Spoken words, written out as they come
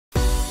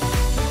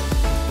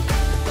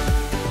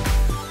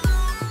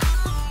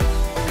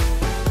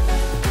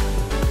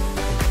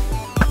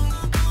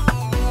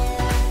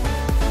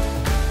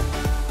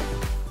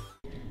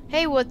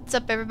Hey, what's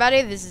up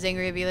everybody? This is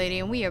Angry Abby Lady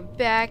and we are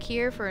back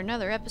here for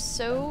another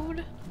episode.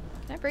 Did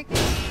I break this?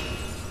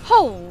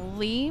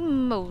 Holy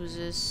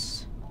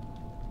Moses.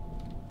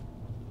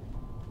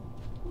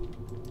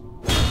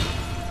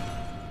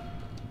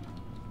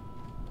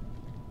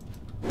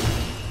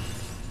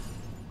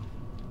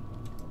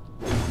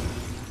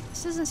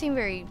 This doesn't seem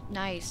very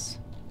nice.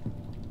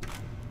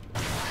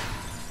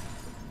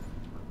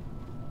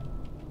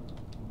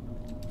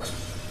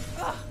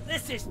 Oh,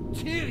 this is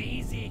too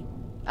easy.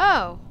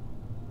 Oh.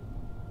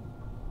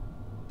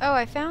 Oh,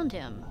 I found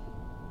him.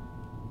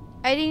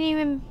 I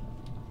didn't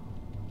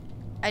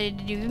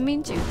even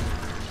mean to.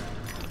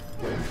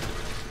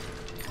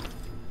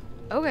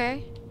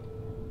 Okay.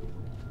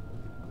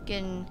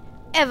 Getting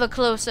ever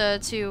closer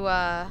to,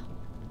 what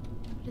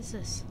is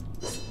this?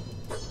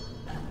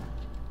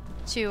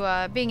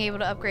 To, being able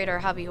to upgrade our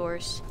hobby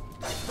horse.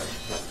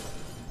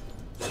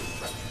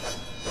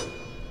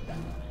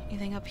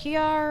 Anything up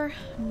here?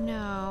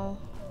 No.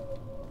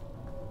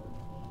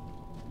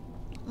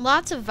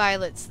 Lots of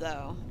violets,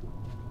 though.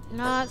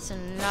 Lots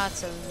and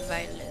lots of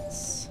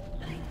violets.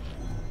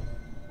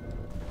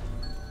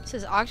 It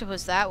says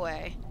octopus that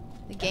way.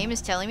 The game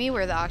is telling me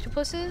where the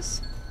octopus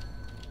is.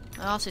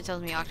 It also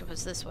tells me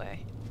octopus this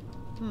way.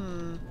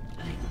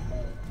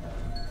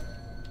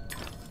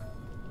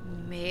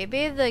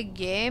 Maybe the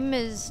game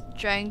is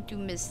trying to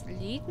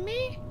mislead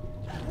me?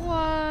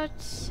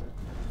 What?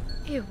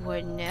 It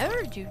would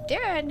never do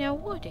that, now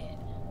would it?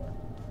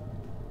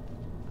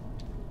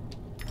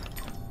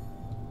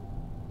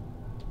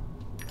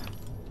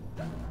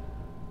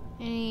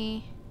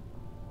 Anywhere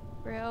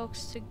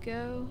else to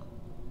go?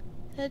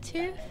 Is that a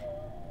tooth?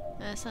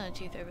 No, that's not a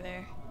tooth over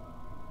there.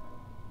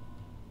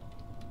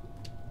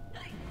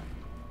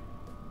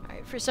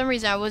 Alright, for some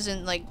reason I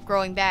wasn't like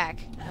growing back.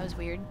 That was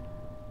weird.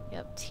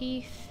 Yep,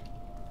 teeth.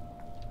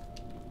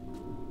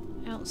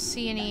 I don't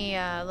see any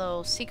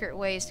little secret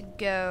ways to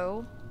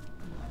go.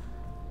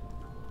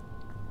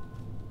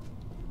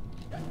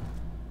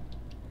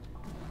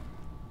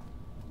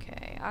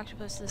 Okay,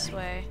 octopus this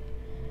way.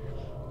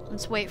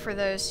 Let's wait for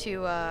those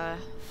to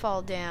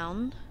fall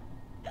down.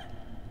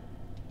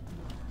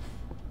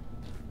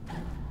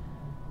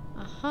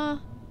 Uh-huh.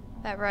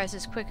 That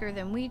rises quicker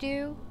than we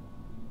do.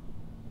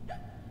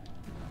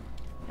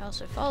 It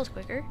also falls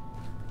quicker.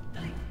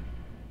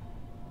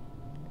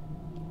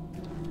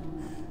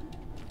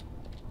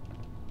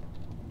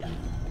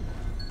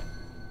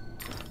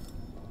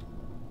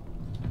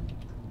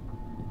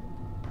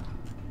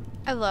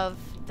 I love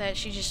that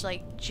she just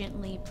like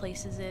gently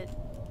places it.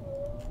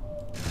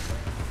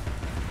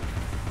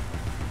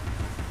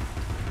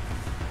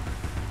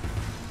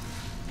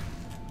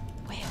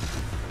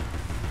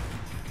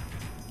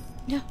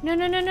 No, no,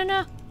 no, no, no,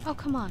 no. Oh,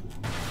 come on.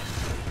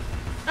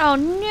 Oh,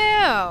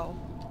 no.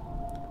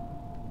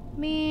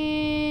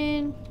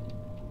 Man.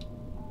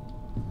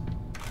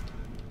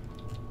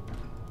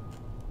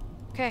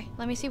 Okay,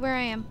 let me see where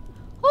I am.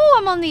 Oh,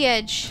 I'm on the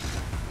edge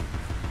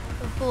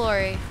of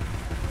glory.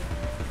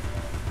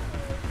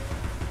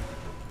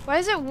 Why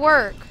does it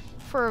work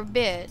for a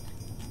bit?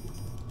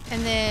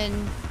 And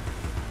then...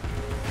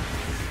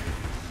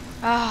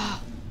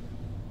 Oh.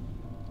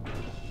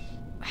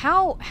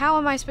 How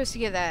am I supposed to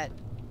get that?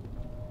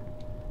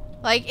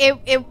 Like,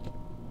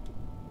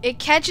 it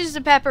catches the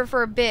pepper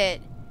for a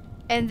bit,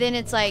 and then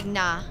it's like,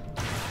 nah.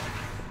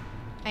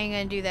 I ain't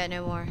gonna do that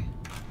no more.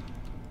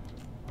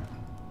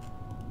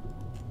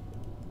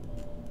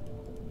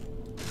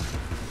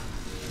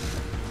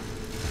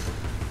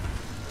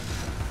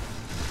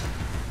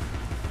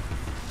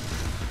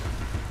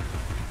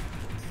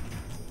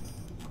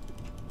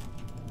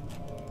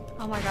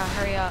 Oh my god,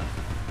 hurry up.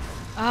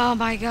 Oh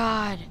my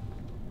god.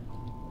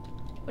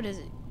 What is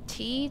it?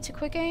 T to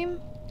quick aim?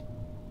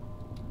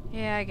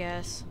 Yeah, I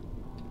guess.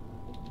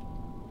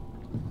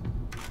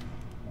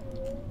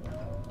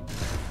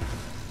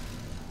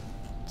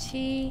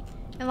 T.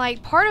 And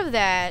like part of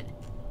that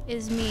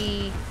is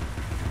me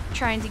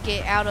trying to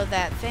get out of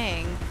that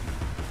thing.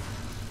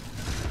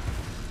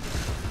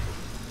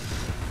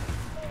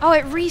 Oh,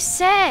 it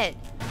reset!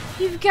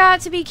 You've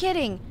got to be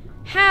kidding.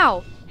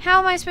 How? How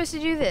am I supposed to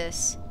do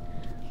this?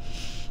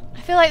 I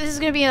feel like this is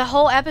going to be a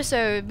whole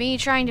episode of me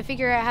trying to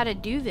figure out how to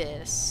do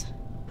this.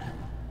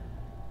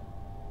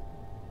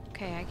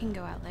 Okay, I can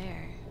go out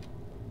there.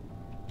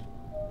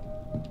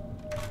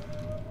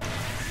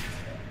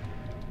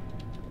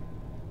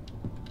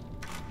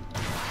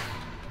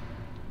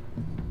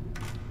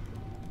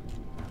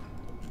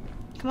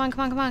 Come on, come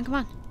on, come on, come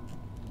on.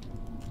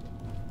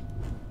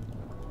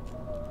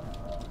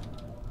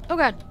 Oh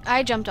god,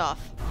 I jumped off.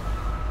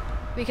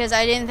 Because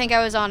I didn't think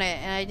I was on it,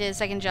 and I did a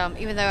second jump,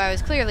 even though I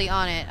was clearly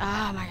on it.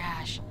 Oh my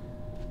gosh.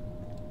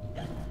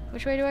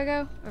 Which way do I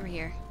go? Over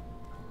here.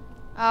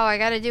 Oh, I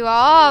gotta do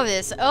all of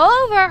this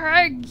over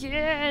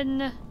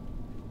again!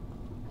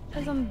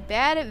 Because I'm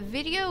bad at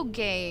video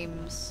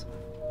games.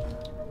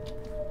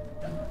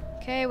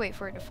 Okay, wait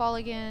for it to fall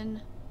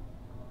again.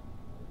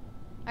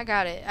 I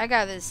got it. I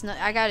got this.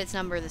 I got its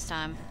number this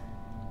time.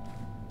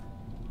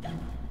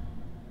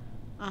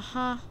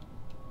 Uh-huh.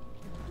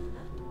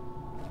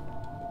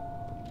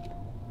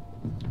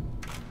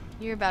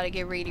 You're about to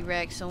get ready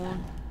wrecked,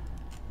 son.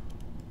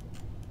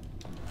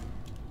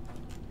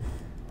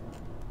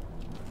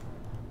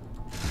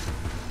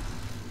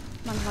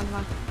 Come on, come on, come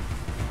on.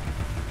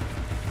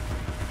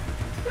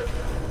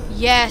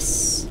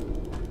 Yes!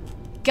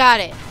 Got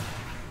it.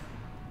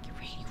 Get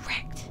ready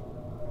wrecked.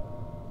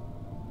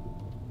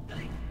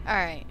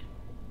 Alright.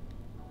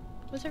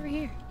 What's over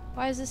here?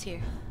 Why is this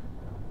here?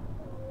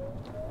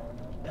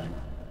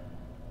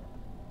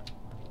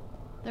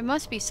 There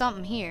must be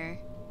something here.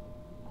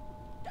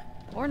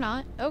 Or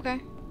not. Okay.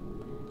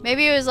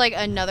 Maybe it was like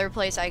another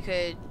place I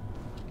could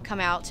come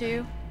out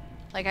to.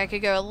 Like I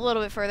could go a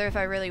little bit further if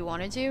I really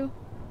wanted to.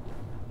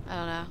 I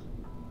don't know.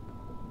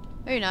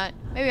 Maybe not.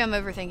 Maybe I'm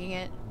overthinking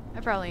it. I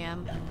probably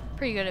am.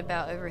 Pretty good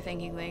about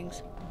overthinking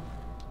things.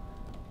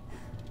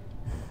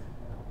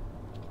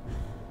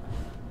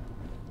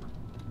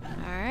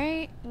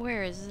 Alright.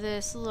 Where is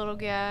this little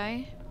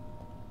guy?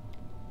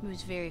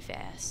 Moves very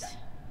fast.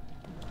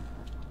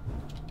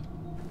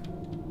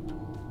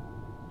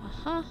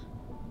 Uh-huh.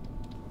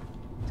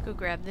 Let's go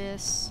grab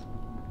this.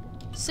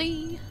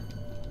 See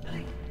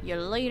you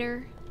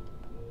later.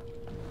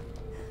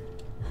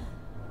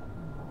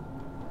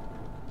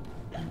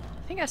 I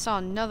think I saw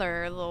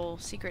another little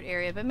secret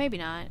area, but maybe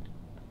not.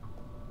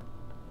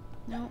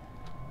 Nope.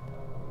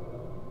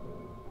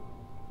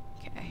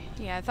 Okay.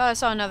 Yeah, I thought I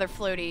saw another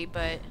floaty,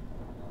 but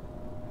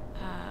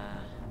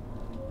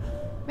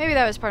maybe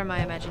that was part of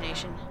my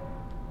imagination.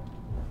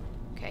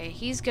 Okay,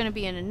 he's gonna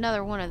be in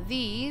another one of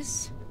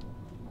these.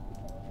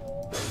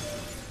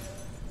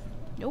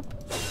 Nope.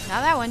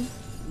 Not that one.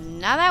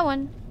 Not that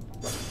one.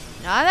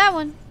 Not that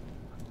one.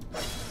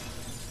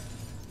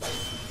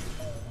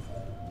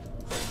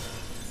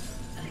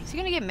 Is he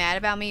gonna get mad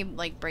about me,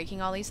 like,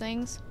 breaking all these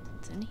things?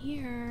 It's in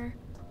here.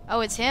 Oh,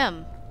 it's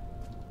him.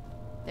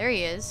 There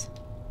he is.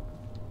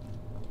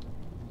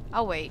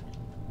 I'll wait.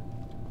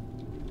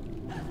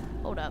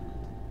 Hold up.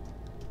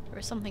 There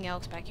was something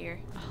else back here.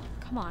 Oh,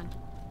 come on.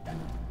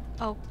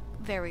 Oh,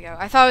 there we go.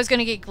 I thought I was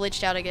gonna get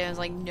glitched out again. I was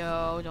like,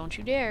 no, don't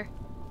you dare.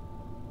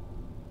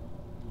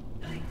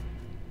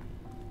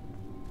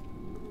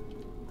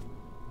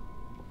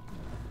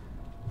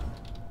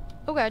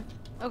 Oh god.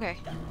 Okay.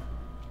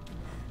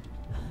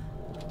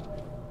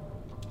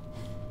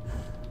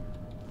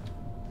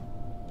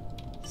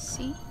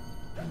 See?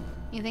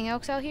 Anything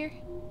else out here?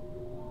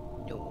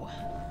 No.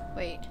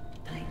 Wait.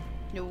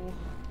 No.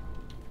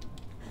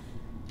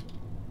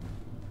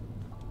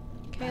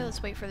 Okay,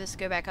 let's wait for this to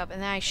go back up,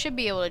 and then I should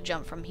be able to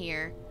jump from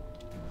here.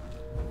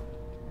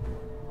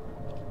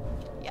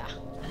 Yeah.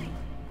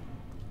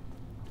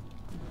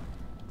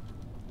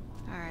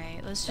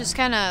 Alright, let's just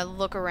kind of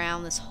look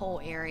around this whole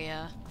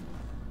area.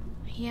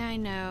 Yeah, I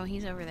know,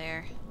 he's over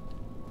there.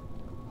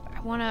 I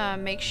want to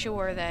make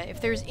sure that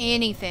if there's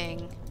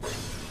anything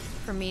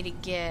for me to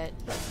get...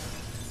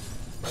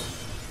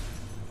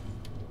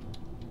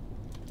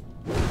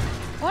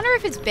 I wonder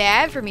if it's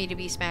bad for me to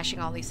be smashing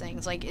all these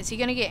things. Like, is he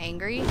gonna get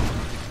angry?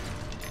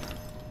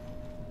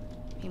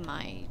 He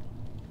might.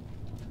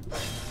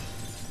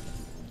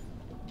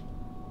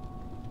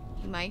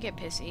 He might get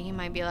pissy. He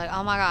might be like,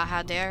 oh my god,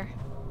 how dare.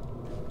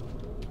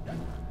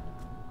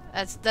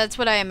 That's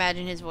what I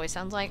imagine his voice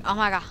sounds like. Oh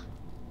my god.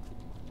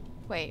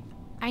 Wait,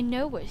 I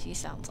know what he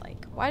sounds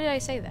like. Why did I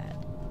say that?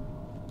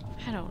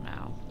 I don't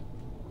know.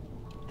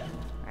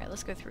 Alright,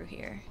 let's go through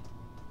here.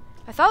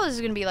 I thought this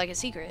was gonna be like a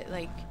secret,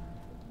 like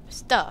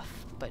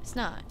stuff, but it's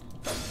not.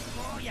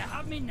 Oh, you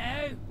have me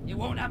now. You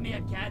won't have me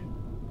again.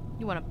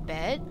 You wanna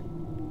bet?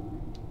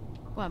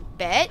 Wanna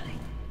bet?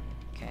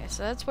 Okay,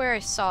 so that's where I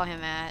saw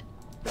him at.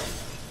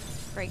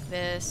 Break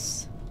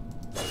this.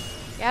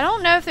 Yeah, I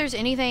don't know if there's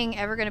anything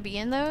ever gonna be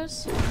in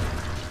those.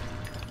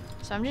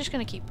 So I'm just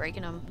gonna keep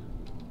breaking them.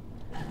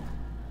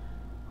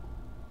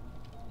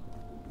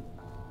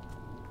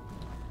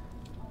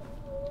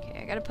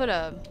 Okay, I gotta put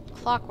a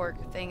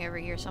clockwork thing over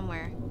here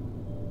somewhere.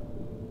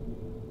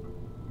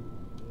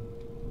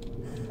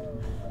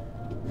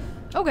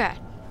 Oh god.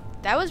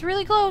 That was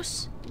really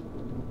close.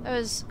 That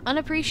was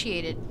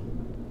unappreciated.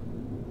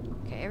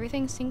 Okay,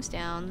 everything sinks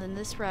down, then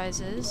this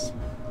rises.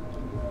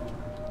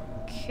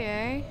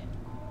 Okay.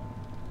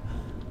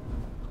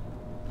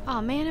 Oh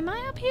man, am I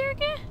up here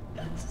again?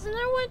 This is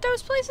another one of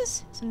those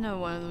places? It's another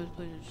one of those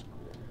places.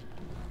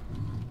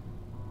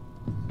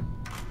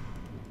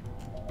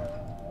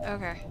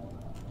 Okay.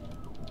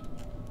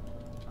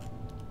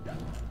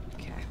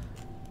 Okay.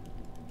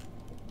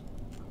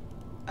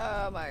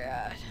 Oh my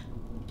god.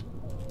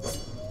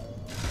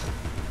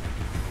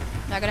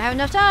 Not gonna have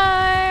enough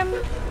time!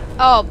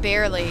 Oh,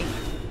 barely.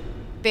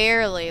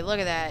 Barely. Look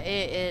at that.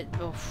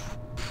 Oof.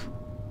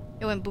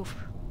 It went boof.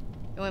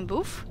 It went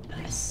boof?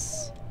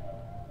 Yes.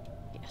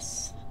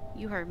 Yes.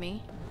 You heard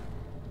me.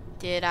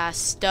 Did I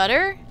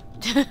stutter?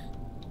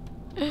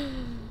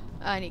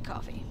 I need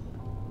coffee.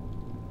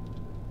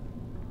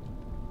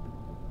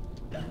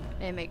 I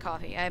didn't make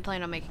coffee. I had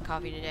planned on making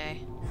coffee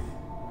today.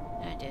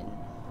 And I didn't.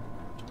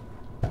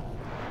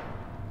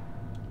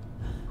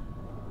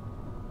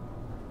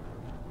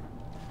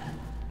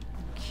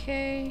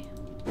 okay?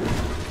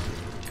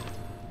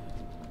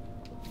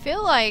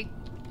 Feel like...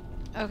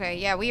 Okay,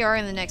 yeah, we are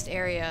in the next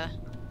area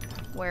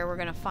where we're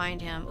gonna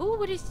find him. Ooh,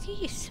 what is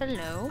this?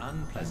 Hello.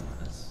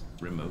 Unpleasantness,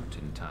 remote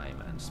in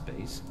time and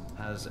space,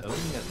 has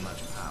only as much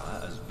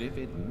power as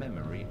vivid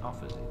memory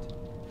offers it.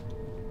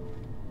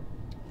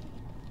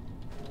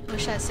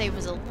 Wish that save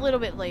was a little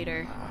bit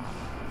later.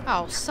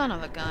 Oh, son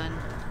of a gun.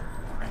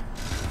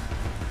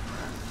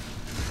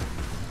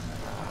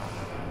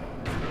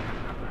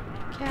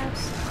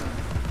 Caps.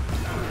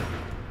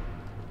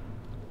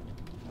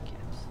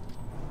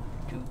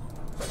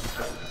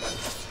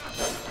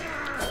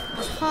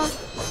 Huh.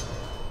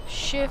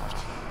 Shift.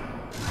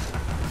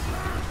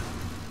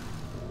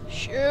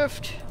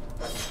 Shift.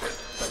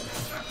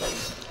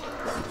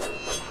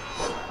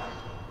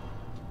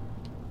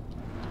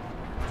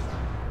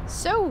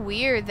 So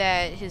weird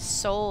that his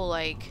soul,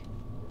 like,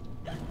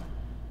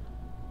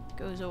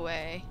 goes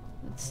away.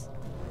 It's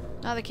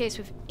not the case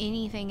with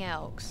anything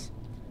else.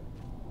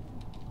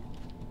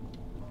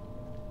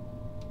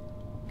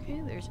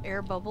 Okay, there's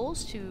air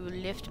bubbles to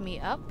lift me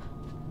up.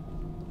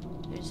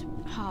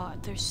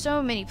 There's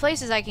so many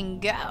places I can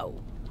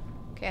go.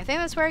 Okay, I think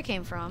that's where I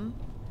came from.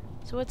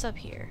 So what's up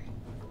here?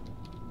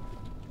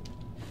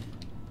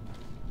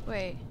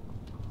 Wait.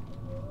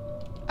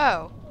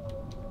 Oh.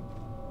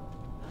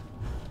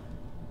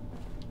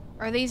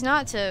 Are these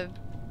not to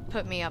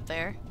put me up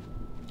there?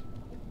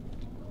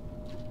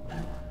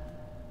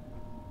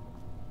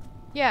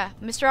 Yeah,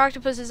 Mr.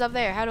 Octopus is up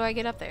there. How do I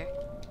get up there?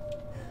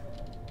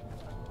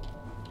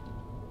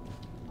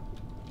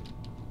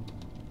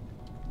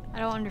 I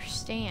don't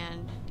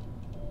understand.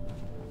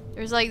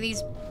 There's like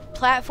these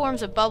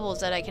platforms of bubbles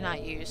that I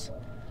cannot use.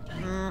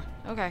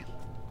 Okay.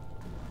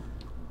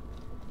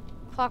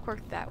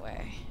 Clockwork that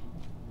way.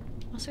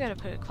 Also gotta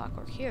put a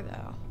clockwork here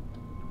though.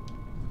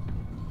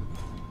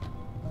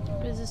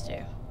 What does this do?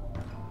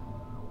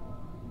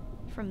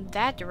 From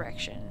that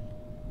direction.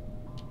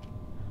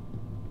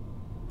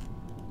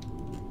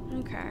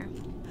 Okay.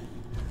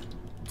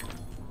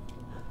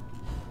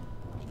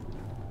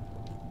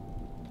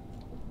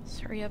 Let's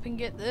hurry up and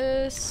get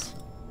this.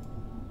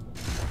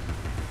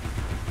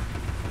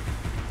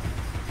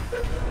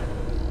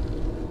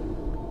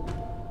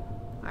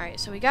 Alright,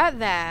 so we got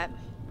that.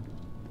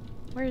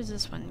 Where does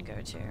this one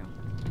go to?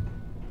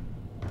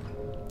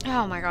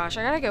 Oh my gosh,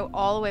 I gotta go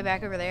all the way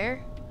back over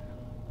there?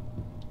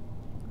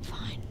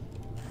 Fine.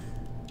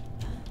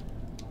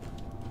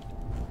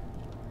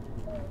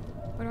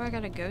 Where do I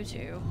gotta go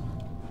to?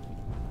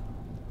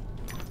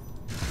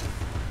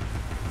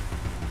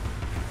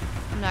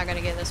 I'm not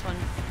gonna get this one.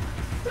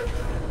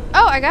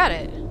 Oh, I got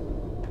it!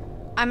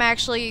 I'm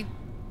actually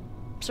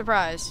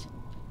surprised,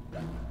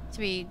 to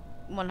be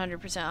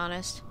 100%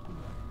 honest.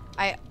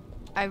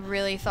 I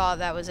really thought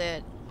that was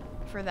it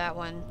for that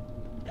one.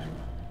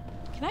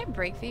 Can I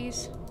break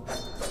these?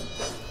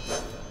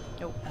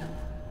 Nope.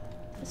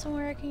 Is there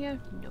somewhere I can go?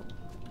 Nope.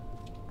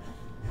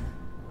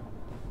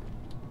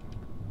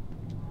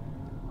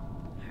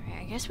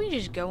 Alright, I guess we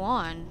just go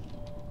on.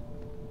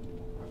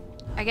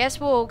 I guess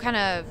we'll kind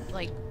of,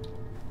 like...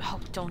 Oh,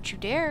 don't you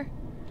dare.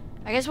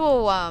 I guess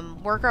we'll,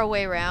 work our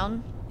way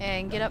around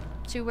and get up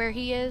to where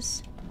he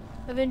is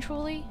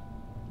eventually.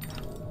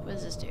 What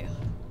does this do?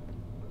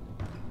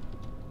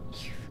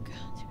 You've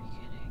got to be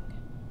kidding.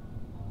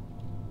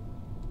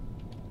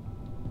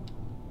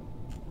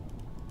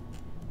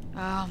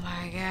 Oh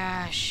my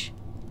gosh.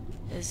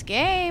 This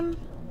game.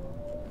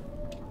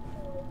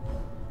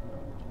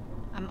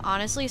 I'm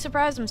honestly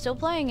surprised I'm still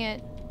playing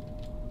it.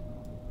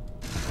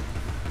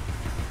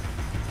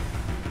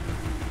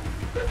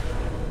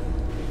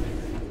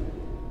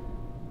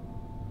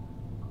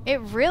 It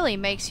really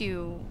makes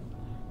you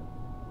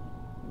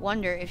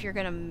wonder if you're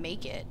gonna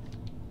make it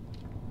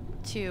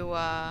to,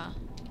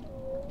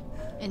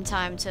 in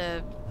time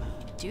to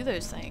do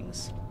those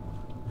things.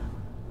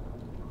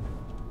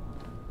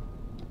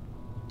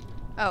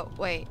 Oh,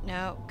 wait,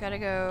 no, gotta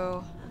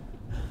go...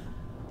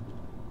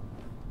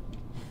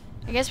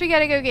 I guess we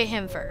gotta go get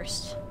him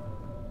first.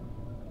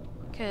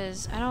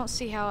 Because I don't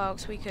see how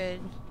else we could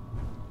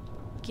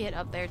get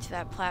up there to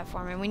that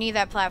platform. And we need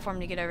that platform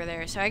to get over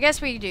there. So I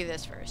guess we do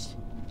this first.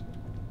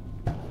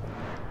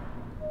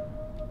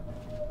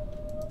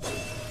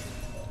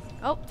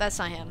 Oh, that's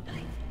not him.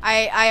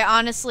 I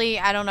honestly,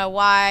 I don't know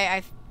why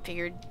I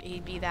figured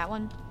he'd be that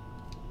one.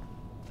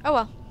 Oh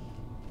well.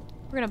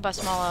 We're gonna bust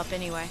them all up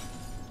anyway.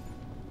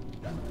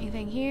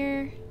 Anything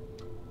here?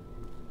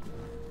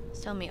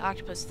 It's telling me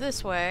octopus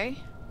this way.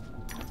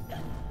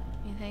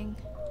 Anything?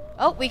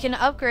 Oh, we can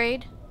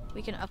upgrade.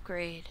 We can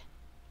upgrade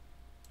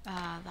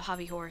the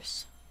hobby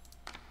horse.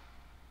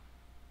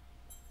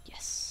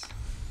 Yes.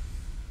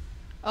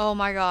 Oh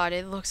my god,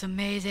 it looks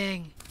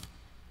amazing.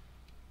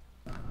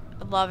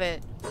 I love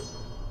it.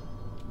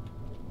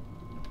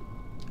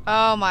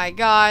 Oh my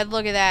god,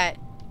 look at that.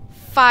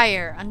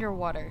 Fire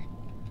underwater.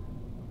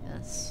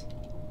 That's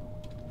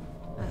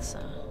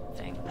a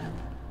thing.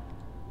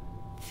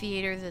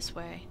 Theater this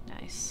way.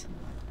 Nice.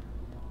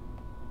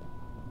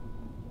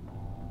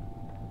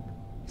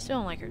 Still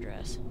don't like her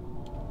dress.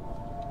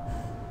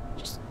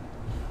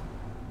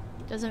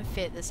 Doesn't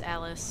fit this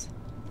Alice.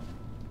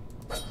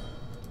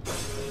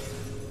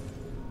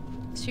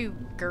 It's too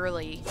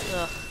girly.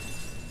 Ugh.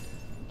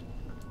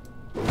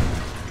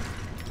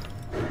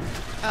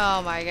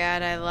 Oh my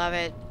god, I love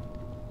it.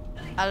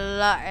 I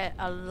love it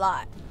a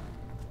lot.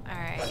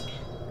 Alright.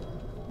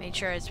 Made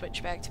sure I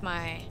switch back to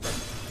my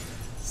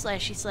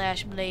slashy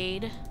slash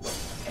blade.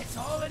 It's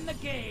all in the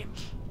game.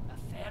 A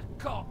fair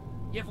cop.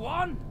 You've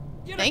won.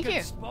 You're Thank a good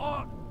you.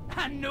 sport.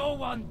 And no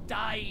one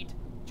died.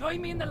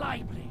 Join me in the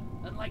library.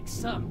 And like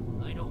some,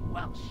 I don't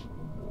Welsh.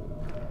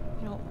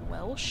 You know,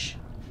 Welsh?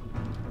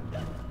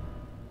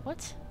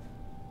 What?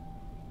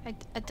 I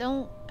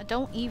don't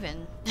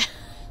even.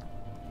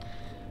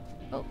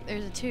 Oh,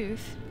 there's a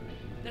tooth.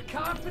 The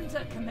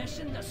carpenter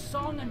commissioned a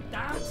song and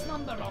dance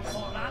number on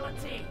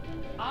morality.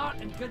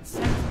 Art and good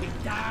sense be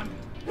damned.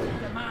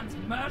 It demands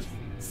mirth,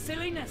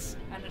 silliness,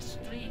 and a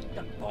street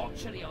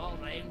debauchery all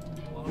round.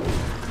 Or to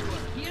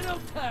a hero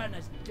turn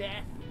as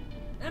death.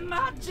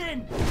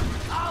 Imagine!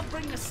 I'll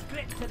bring the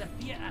script to the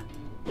theatre.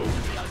 It'll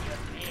be on your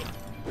head.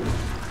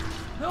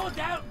 No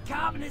doubt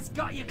Carmen has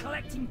got you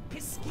collecting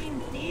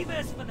piscine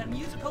divas for the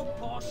musical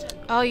portion.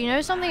 Oh, you know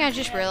something I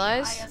just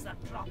realized? Has the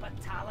proper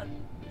talent.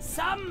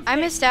 Some I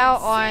missed things out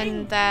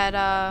sing, on that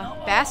not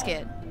all.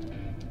 basket.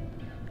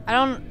 I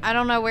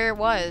don't know where it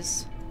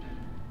was.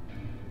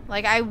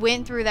 Like, I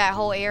went through that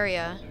whole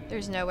area.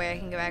 There's no way I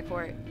can go back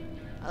for it.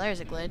 Oh, there's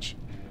a glitch.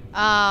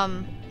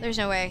 There's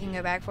no way I can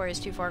go back for it. It's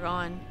too far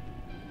gone.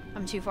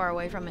 I'm too far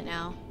away from it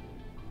now.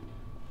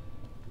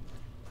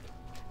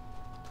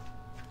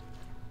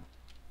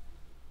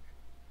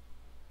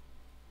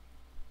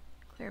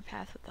 Clear a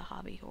path with the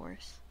hobby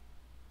horse.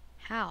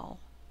 How?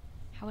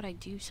 How would I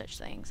do such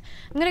things?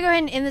 I'm gonna go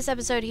ahead and end this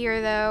episode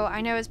here, though.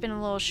 I know it's been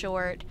a little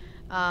short,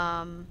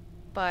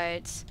 but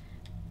I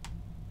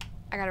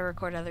gotta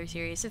record other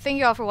series. So thank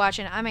you all for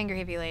watching. I'm Angry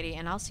Hippie Lady,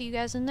 and I'll see you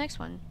guys in the next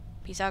one.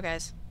 Peace out,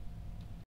 guys.